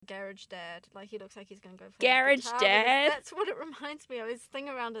Garage Dad. Like, he looks like he's going to go for Garage guitar. Dad? That's what it reminds me of. His thing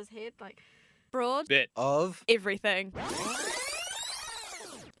around his head, like... Broad Bit Of everything.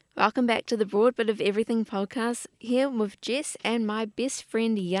 Welcome back to the Broad Bit of Everything podcast, here with Jess and my best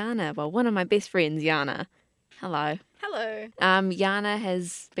friend Yana. Well, one of my best friends, Yana. Hello. Hello. Yana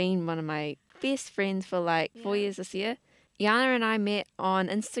has been one of my best friends for like 4 years this year. Yana and I met on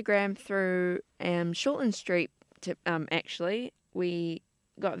Instagram through Shortland Street, actually. We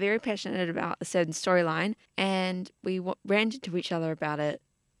got very passionate about a certain storyline and we ranted to each other about it,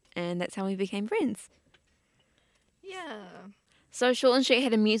 and that's how we became friends. Yeah. So Shortland Street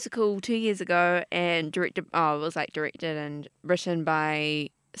had a musical 2 years ago and directed and written by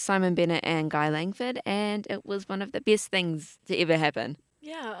Simon Bennett and Guy Langford, and it was one of the best things to ever happen.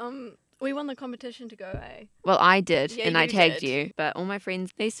 Yeah, we won the competition to go, eh? Well, I did, Yeah, and I you tagged did. you, but all my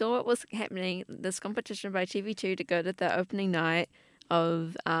friends, they saw it was happening, this competition by TV2 to go to the opening night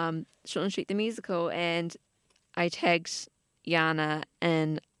of Shortland Street the musical, and I tagged Yana,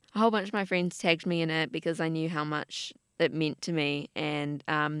 and a whole bunch of my friends tagged me in it because I knew how much it meant to me, and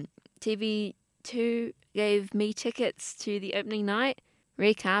TV2 gave me tickets to the opening night,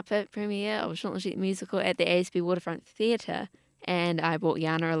 red carpet premiere of Shortland Street the musical at the ASB Waterfront Theatre, and I brought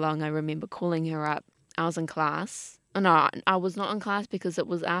Yana along. I remember calling her up. I was in class. Oh, no, I was not in class because it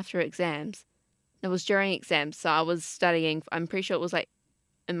was after exams. It was during exams, so I was studying. I'm pretty sure it was like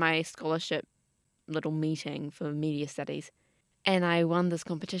in my scholarship little meeting for media studies. And I won this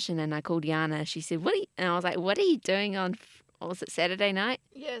competition, and I called Yana. She said, and I was like, what are you doing on, what was it, Saturday night?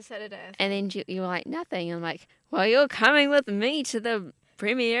 Yeah, Saturday. And then you were like, nothing. And I'm like, well, you're coming with me to the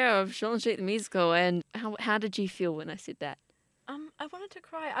premiere of Shortland Street the musical. And how did you feel when I said that? I wanted to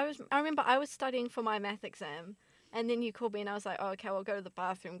cry. I remember I was studying for my math exam, and then you called me, and I was like, oh, okay, I'll go to the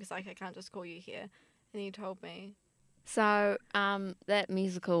bathroom because I can't just call you here. And you told me. So that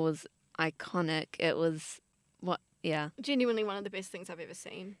musical was iconic. It was, Genuinely one of the best things I've ever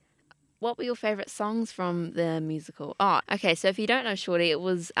seen. What were your favourite songs from the musical? Oh, okay, so if you don't know Shorty, it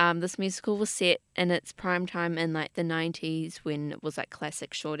was, this musical was set in its prime time in, like, the 90s when it was, like,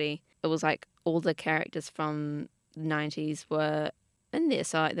 classic Shorty. It was, like, all the characters from the 90s were in there.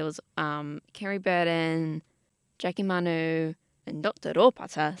 So, like, there was Kerry Burton, Jackie Manu, and Dr.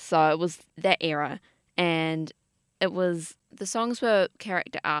 Ropata. So it was that era. And the songs were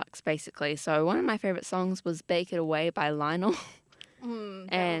character arcs, basically. So one of my favourite songs was Bake It Away by Lionel.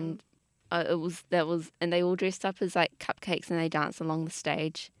 And and they all dressed up as like cupcakes and they danced along the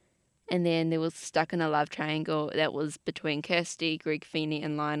stage. And then there was Stuck in a Love Triangle that was between Kirsty, Greg Feeney,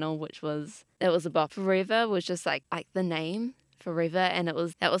 and Lionel, that was a bop. Forever was just like the name Forever, and that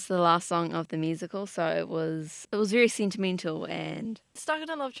was the last song of the musical, so it was very sentimental. And Stuck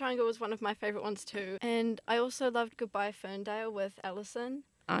in a Love Triangle was one of my favourite ones too. And I also loved Goodbye Ferndale with Alison.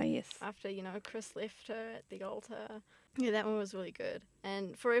 oh yes, After, Chris left her at the altar. Yeah, that one was really good.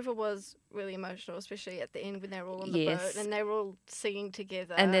 And Forever was really emotional, especially at the end when they were all on the Yes. boat and they were all singing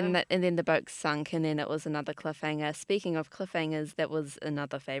together. and then the boat sunk, and then it was another cliffhanger. Speaking of cliffhangers, that was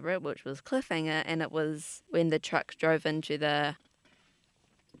another favourite, which was Cliffhanger, and it was when the truck drove into the...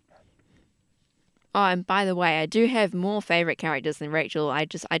 Oh, and by the way, I do have more favourite characters than Rachel. I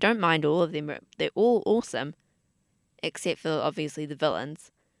don't mind all of them. They're all awesome, except for obviously the villains.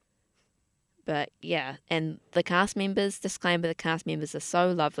 But yeah, and the cast members, disclaimer, the cast members are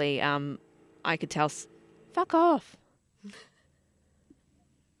so lovely. I could tell, fuck off.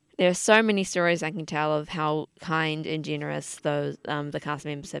 There are so many stories I can tell of how kind and generous the cast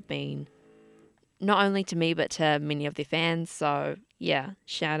members have been, not only to me but to many of their fans. So yeah,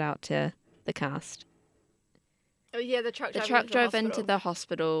 shout out to the cast. Oh yeah, the truck The drove truck into drove the into hospital. the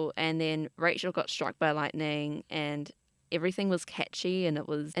hospital, and then Rachel got struck by lightning, and everything was catchy, and it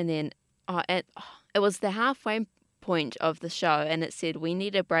was the halfway point of the show, and it said, we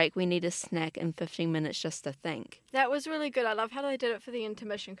need a break, we need a snack, and 15 minutes just to think. That was really good. I love how they did it for the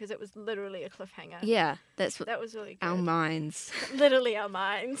intermission because it was literally a cliffhanger. Yeah, that's what That was really good. our minds. Literally our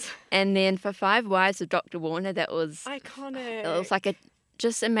minds. And then for Five Wives of Dr. Warner, that was... Iconic. It was like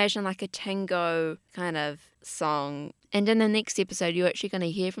just imagine like a tango kind of song. And in the next episode, you're actually going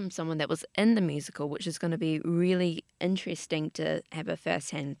to hear from someone that was in the musical, which is going to be really interesting to have a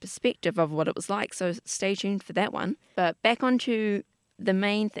first-hand perspective of what it was like. So stay tuned for that one. But back onto the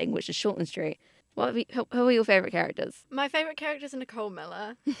main thing, which is Shortland Street. Who are your favourite characters? My favourite character is Nicole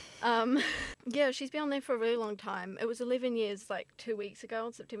Miller. Yeah, she's been on there for a really long time. It was 11 years, like 2 weeks ago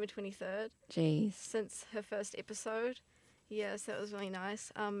on September 23rd, Jeez. since her first episode. Yes, that was really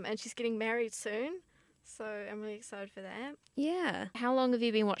nice. And she's getting married soon, so I'm really excited for that. Yeah. How long have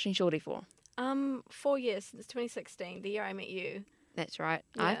you been watching Shorty for? 4 years, since 2016, the year I met you. That's right.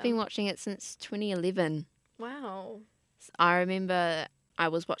 Yeah. I've been watching it since 2011. Wow. I remember I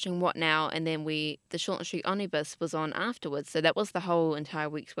was watching What Now, and then the Shortland Street Omnibus was on afterwards. So that was the whole entire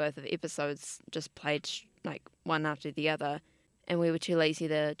week's worth of episodes, just played like one after the other. And we were too lazy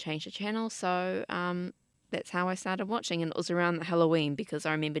to change the channel, so that's how I started watching. And it was around Halloween because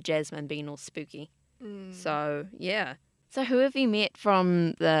I remember Jasmine being all spooky. So, yeah. So who have you met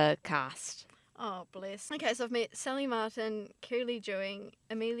from the cast? Oh, bless. Okay, so I've met Sally Martin, Curly Dewing,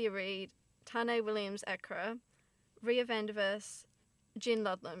 Amelia Reed, Tane Williams-Akra, Ria Vandervis, Jen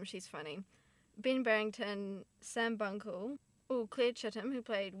Ludlam, she's funny, Ben Barrington, Sam Bunkle, Claire Chittum, who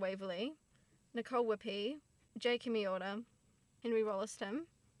played Waverly, Nicole Whippy, Jake Miota, Henry Wollaston,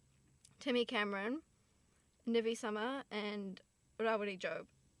 Timmy Cameron, Nivi Summer, and Rawiri Job,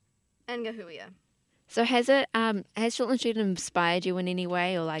 and Gahuia. So has Shortland Street inspired you in any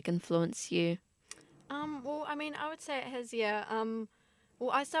way or like influenced you? Well, I mean, I would say it has, yeah.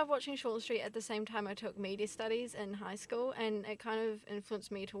 Well, I started watching Shortland Street at the same time I took media studies in high school, and it kind of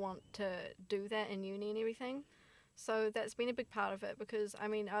influenced me to want to do that in uni and everything. So that's been a big part of it because, I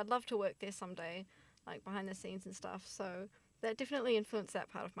mean, I'd love to work there someday, like behind the scenes and stuff. So that definitely influenced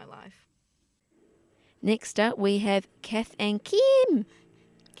that part of my life. Next up, we have Kath and Kim.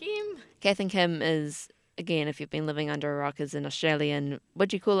 Kath and Kim is, again, if you've been living under a rock, is an Australian, what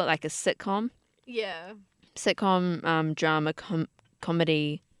do you call it, like a sitcom? Yeah. Sitcom drama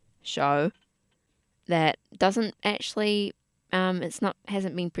comedy show that doesn't actually,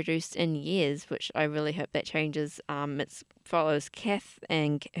 hasn't been produced in years, which I really hope that changes. It follows Kath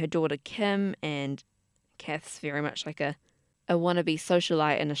and her daughter Kim, and Kath's very much like a wannabe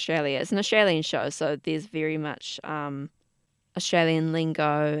socialite in Australia. It's an Australian show, so there's very much Australian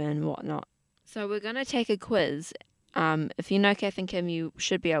lingo and whatnot. So we're going to take a quiz. If you know Kath and Kim, you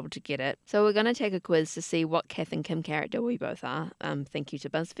should be able to get it. So we're going to take a quiz to see what Kath and Kim character we both are. Thank you to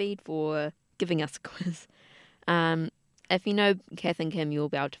BuzzFeed for giving us a quiz. If you know Kath and Kim, you'll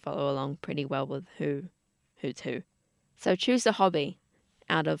be able to follow along pretty well with who's who. So choose a hobby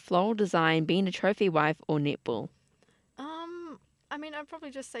out of floral design, being a trophy wife, or netball. I mean, I'd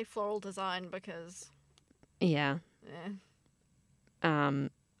probably just say floral design because... Yeah. Yeah.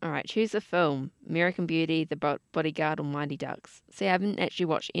 All right, choose a film. American Beauty, The Bodyguard, or Mighty Ducks. See, I haven't actually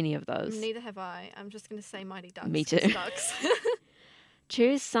watched any of those. Neither have I. I'm just going to say Mighty Ducks. Me too. Ducks.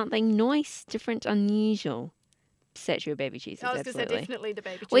 Choose something nice, different, unusual. Statue of Baby Jesus, I was going to say absolutely. definitely the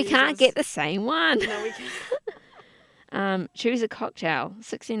Baby Jesus. We can't get the same one. No, we can't. Choose a cocktail.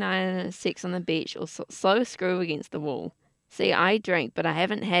 69 Sex on the Beach, or Slow Screw Against the Wall. See, I drink, but I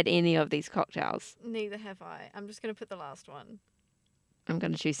haven't had any of these cocktails. Neither have I. I'm just going to put the last one. I'm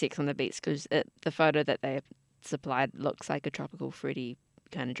going to choose Sex on the Beach because the photo that they supplied looks like a tropical fruity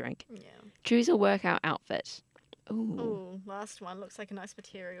kind of drink. Yeah. Choose a workout outfit. Ooh, last one. Looks like a nice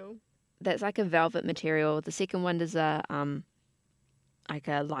material. That's like a velvet material. The second one is a like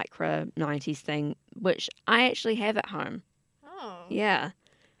a lycra 90s thing, which I actually have at home. Oh. Yeah.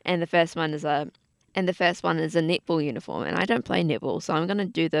 And the first one is a netball uniform, and I don't play netball, so I'm going to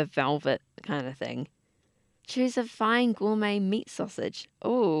do the velvet kind of thing. Choose a fine gourmet meat sausage.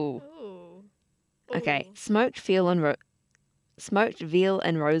 Ooh. Ooh. Okay. Smoked veal and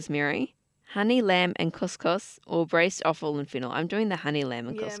rosemary, honey lamb and couscous, or braised offal and fennel. I'm doing the honey lamb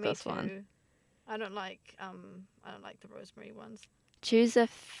and couscous me too. one. I don't like the rosemary ones. Choose a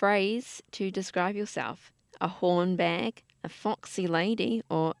phrase to describe yourself. A hornbag, a foxy lady,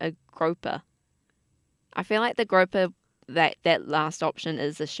 or a groper. I feel like the groper, that last option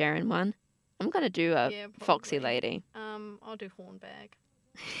is the Sharon one. I'm going to do a foxy lady. I'll do hornbag.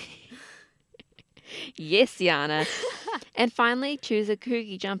 Yes, Yana. And finally, choose a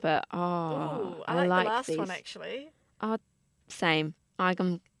kooky jumper. Oh, ooh, I like the last these. one, actually. Oh, same.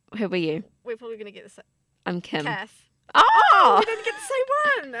 Who are you? We're probably going to get the same. I'm Kim. Kath. Oh! We didn't get the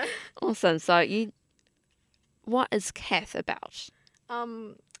same one! Awesome. So what is Kath about?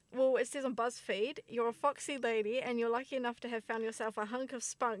 Well, it says on BuzzFeed, you're a foxy lady and you're lucky enough to have found yourself a hunk of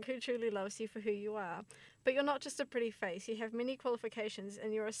spunk who truly loves you for who you are. But you're not just a pretty face, you have many qualifications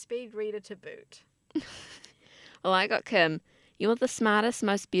and you're a speed reader to boot. Well, I got Kim. You're the smartest,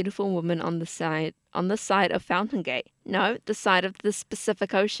 most beautiful woman on the side of Fountain Gate. No, the side of the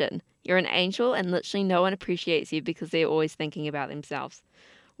Pacific Ocean. You're an angel and literally no one appreciates you because they're always thinking about themselves.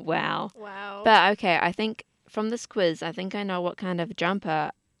 Wow. But okay, I think from this quiz, I think I know what kind of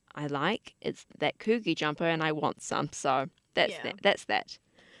jumper I like. It's that kooky jumper and I want some. So that's that.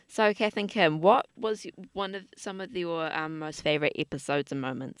 So Kath and Kim, what was some of your most favourite episodes and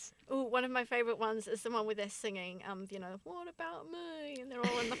moments? Ooh, one of my favourite ones is the one where they're singing, what about me? And they're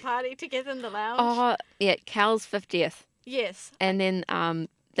all in the party together in the lounge. Oh, yeah, Cal's 50th. Yes. And then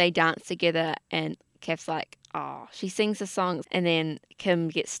they dance together, and Kath's like, oh, she sings the songs, and then Kim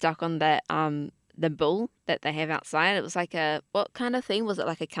gets stuck on the bull that they have outside. It was like what kind of theme was it?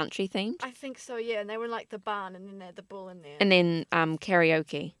 Like a country themed? I think so, yeah. And they were in like the barn, and then they had the bull in there. And then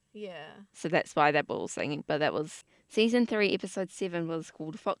karaoke. Yeah. So that's why they're bull singing. But that was season 3, episode 7 was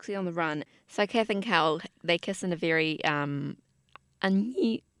called Foxy on the Run. So Kath and Cal, they kiss in a very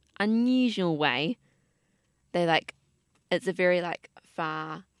unusual way. They like, it's a very like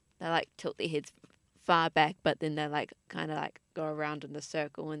far, they like tilt their heads far back, but then they like kind of like go around in a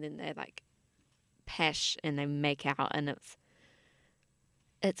circle, and then they like pash and they make out, and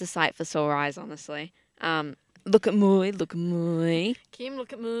it's a sight for sore eyes, honestly. Look at me. Kim,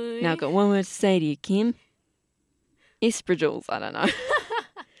 look at me. Now I've got one word to say to you, Kim. Espadrilles, I don't know.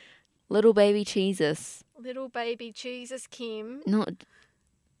 Little baby Jesus. Little baby Jesus, Kim. Not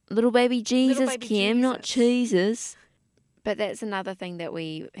little baby Jesus, baby Kim, not Jesus. cheeses. But that's another thing that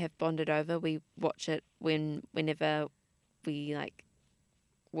we have bonded over. We watch it whenever we're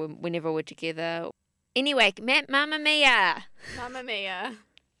together. Anyway, Mamma Mia. Mamma Mia.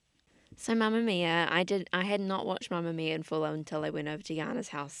 So Mamma Mia, I had not watched Mamma Mia in full until I went over to Yana's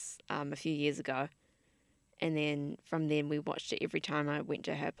house a few years ago. And then from then we watched it every time I went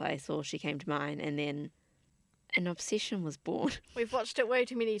to her place or she came to mine, and then an obsession was born. We've watched it way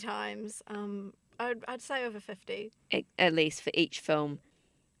too many times. I'd say over 50. At least for each film.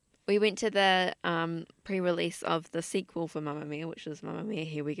 We went to the pre-release of the sequel for Mamma Mia, which was Mamma Mia,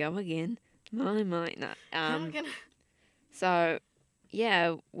 Here We Go Again. My might not. So,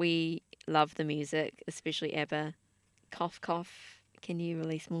 yeah, we love the music, especially ABBA. Cough, cough. Can you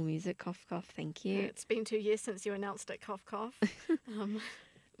release more music? Cough, cough. Thank you. It's been 2 years since you announced it. Cough, cough.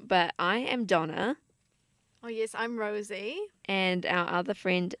 But I am Donna. Oh, yes, I'm Rosie. And our other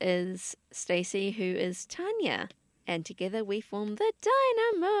friend is Stacey, who is Tanya. And together we form the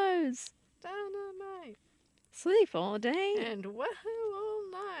Dynamos. Dynamite. Sleep all day. And woohoo all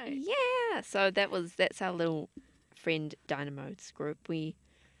night. Yeah. So that's our little friend Dynamos group. When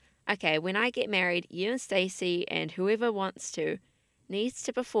I get married, you and Stacey and whoever wants to needs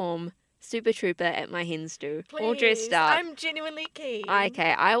to perform Super Trooper at my hen stew. Please, All dressed up. I'm genuinely keen.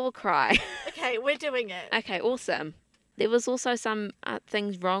 Okay, I will cry. Okay, we're doing it. Okay, awesome. There was also some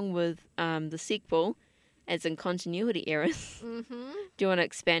things wrong with the sequel, as in continuity errors. Mm-hmm. Do you want to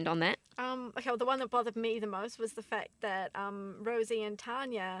expand on that? Okay, well, the one that bothered me the most was the fact that Rosie and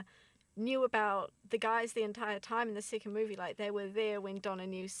Tanya knew about the guys the entire time in the second movie. Like, they were there when Donna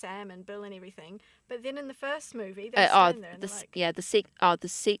knew Sam and Bill and everything. But then in the first movie, they were standing there and they're like... the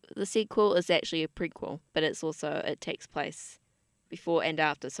sequel is actually a prequel, but it takes place before and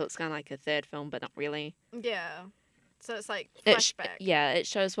after, so it's kind of like a third film, but not really. Yeah. So it's like flashback. It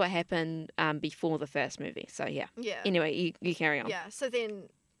shows what happened before the first movie. So yeah. Yeah. Anyway, you carry on. Yeah. So then,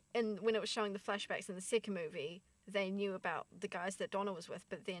 when it was showing the flashbacks in the second movie, they knew about the guys that Donna was with.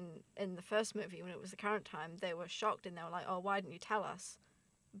 But then in the first movie, when it was the current time, they were shocked and they were like, "Oh, why didn't you tell us?"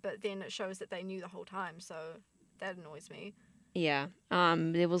 But then it shows that they knew the whole time. So that annoys me. Yeah.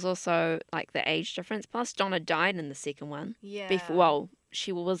 There was also like the age difference. Plus, Donna died in the second one. Yeah.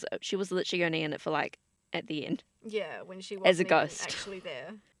 She was literally only in it for like at the end. Yeah, when she wasn't as a even ghost. actually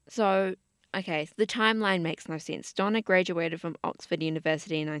there. So, okay, the timeline makes no sense. Donna graduated from Oxford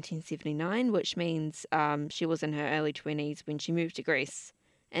University in 1979, which means she was in her early 20s when she moved to Greece.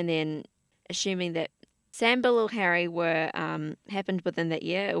 And then, assuming that Sam, Bill, or Harry were happened within that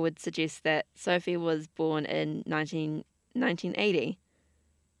year, it would suggest that Sophie was born in 1980.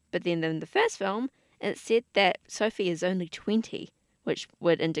 But then in the first film, it said that Sophie is only 20, which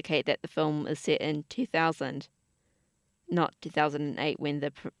would indicate that the film is set in 2000. Not 2008 when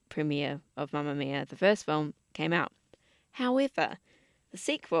the premiere of Mamma Mia, the first film, came out. However, the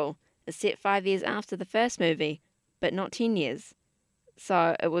sequel is set 5 years after the first movie, but not 10 years.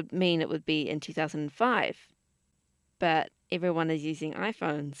 So it would mean it would be in 2005. But everyone is using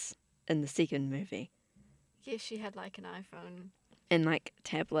iPhones in the second movie. Yes, she had like an iPhone. And like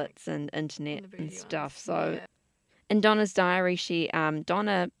tablets and internet and stuff. Ones. So Yeah. in Donna's diary,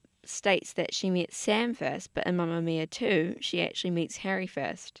 Donna states that she met Sam first, but in Mamma Mia 2, she actually meets Harry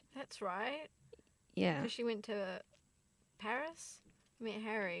first. That's right. Yeah. Because she went to Paris, met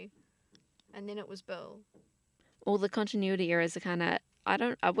Harry, and then it was Bill. All the continuity errors are kind of,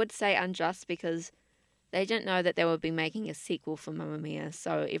 I would say unjust, because they didn't know that they would be making a sequel for Mamma Mia,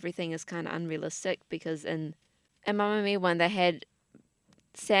 so everything is kind of unrealistic, because in Mamma Mia 1, they had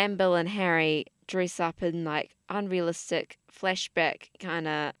Sam, Bill, and Harry dress up in like unrealistic flashback kind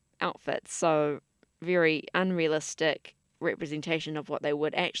of outfits, so very unrealistic representation of what they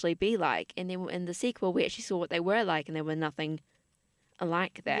would actually be like. And then in the sequel, we actually saw what they were like, and they were nothing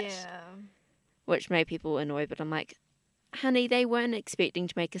like that, Yeah. which made people annoyed. But I'm like, honey, they weren't expecting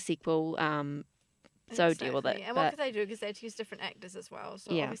to make a sequel, so deal with it. Exactly. And But what could they do? Because they had to use different actors as well.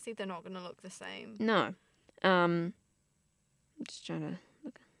 So Yeah. obviously they're not going to look the same. no. I'm just trying to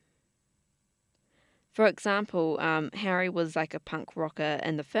look. For example, Harry was like a punk rocker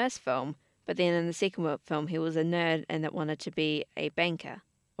in the first film, but then in the second film, he was a nerd and that wanted to be a banker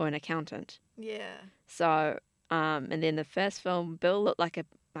or an accountant. Yeah. So, and then the first film, Bill looked like a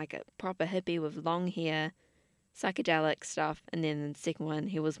proper hippie with long hair, psychedelic stuff, and then in the second one,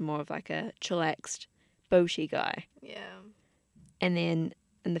 he was more of like a chillaxed, boaty guy. Yeah. And then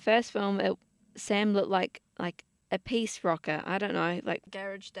in the first film, Sam looked like a peace rocker. I don't know, like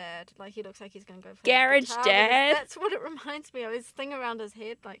Garage Dad. Like, he looks like he's going to go play Garage guitar. Dad? That's what it reminds me of. His thing around his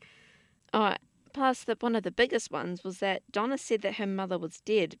head. Like, oh. Plus, one of the biggest ones was that Donna said that her mother was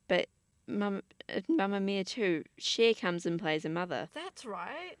dead, but Mamma Mia 2, Cher comes and plays a mother. that's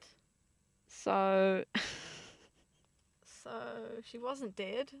right. So, So she wasn't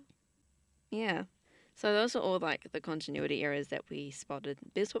dead. yeah. So those are all like the continuity errors that we spotted.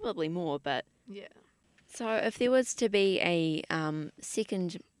 There's probably more, but Yeah. so if there was to be a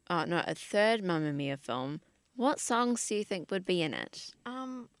third Mamma Mia film, what songs do you think would be in it?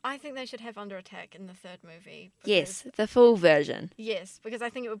 I think they should have Under Attack in the third movie. Yes, because- the full version. Yes, because I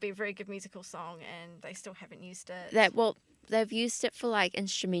think it would be a very good musical song, and they still haven't used it. They've used it for like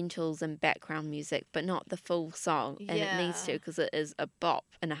instrumentals and background music, but not the full song, and it needs to Yeah. because it is a bop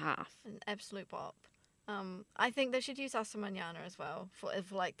and a half. An absolute bop. I think they should use Hasta Mañana as well for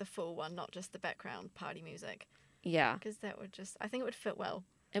like the full one, not just the background party music, Yeah, because that would I think it would fit well.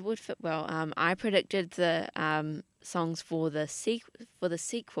 it would fit well. I predicted the songs for the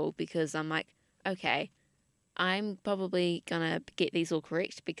sequel because I'm like, okay, I'm probably gonna get these all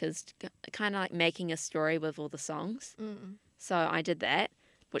correct because kind of like making a story with all the songs. Mm. So I did that,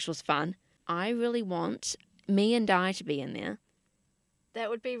 which was fun. I really want Me and Di to be in there. That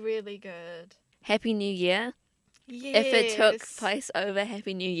would be really good. Happy New Year. Yes. If it took place over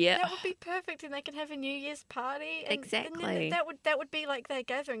Happy New Year. That would be perfect, and they can have a New Year's party. And Exactly. then that would be like their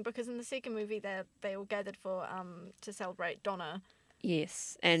gathering, because in the second movie they all gathered for to celebrate Donna.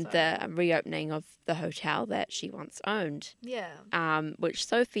 Yes, and So- the reopening of the hotel that she once owned, Yeah. which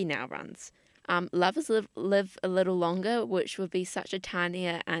Sophie now runs. Love is Live a Little Longer, which would be such a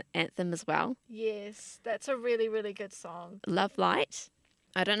Tanya anthem as well. Yes, that's a really, really good song. Love Light.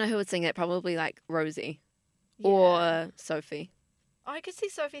 I don't know who would sing it, probably like Rosie Yeah. or Sophie. I could see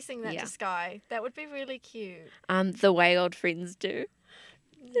Sophie sing that Yeah. to Sky. That would be really cute. The Way Old Friends Do.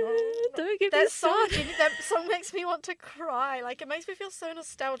 Don't get me That song, started. that song makes me want to cry. Like, it makes me feel so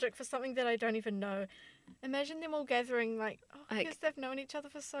nostalgic for something that I don't even know. Imagine them all gathering, like, Like- because they've known each other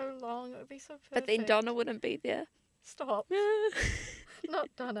for so long. It would be so perfect. But then Donna wouldn't be there. Stop. Not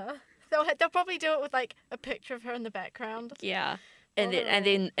Donna. They'll probably do it with, like, a picture of her in the background. Yeah. And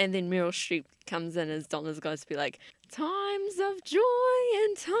then Meryl Streep comes in as Donna's going to be like, times of joy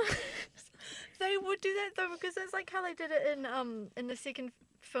and times. They would do that, though, because that's like how they did it in the second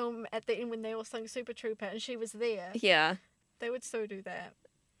film at the end when they all sang Super Trooper and she was there. Yeah. They would so do that.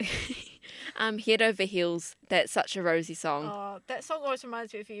 Head Over Heels. That's such a Rosie song. Oh, that song always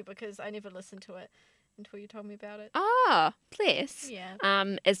reminds me of you because I never listened to it until you told me about it. Ah, bless. Yeah.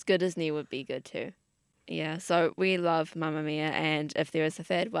 As Good as New would be good too. Yeah, so we love Mamma Mia, and if there is a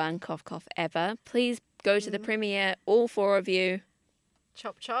third one, cough cough ever, please go to the premiere, all four of you.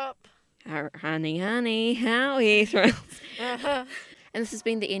 Chop chop. Honey, honey, how he thrills. Uh-huh. And this has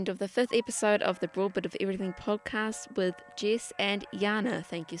been the end of the 5th episode of the Broad Bit of Everything podcast with Jess and Yana.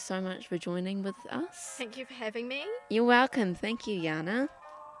 Thank you so much for joining with us. Thank you for having me. You're welcome. Thank you, Yana.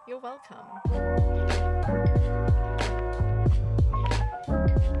 You're welcome.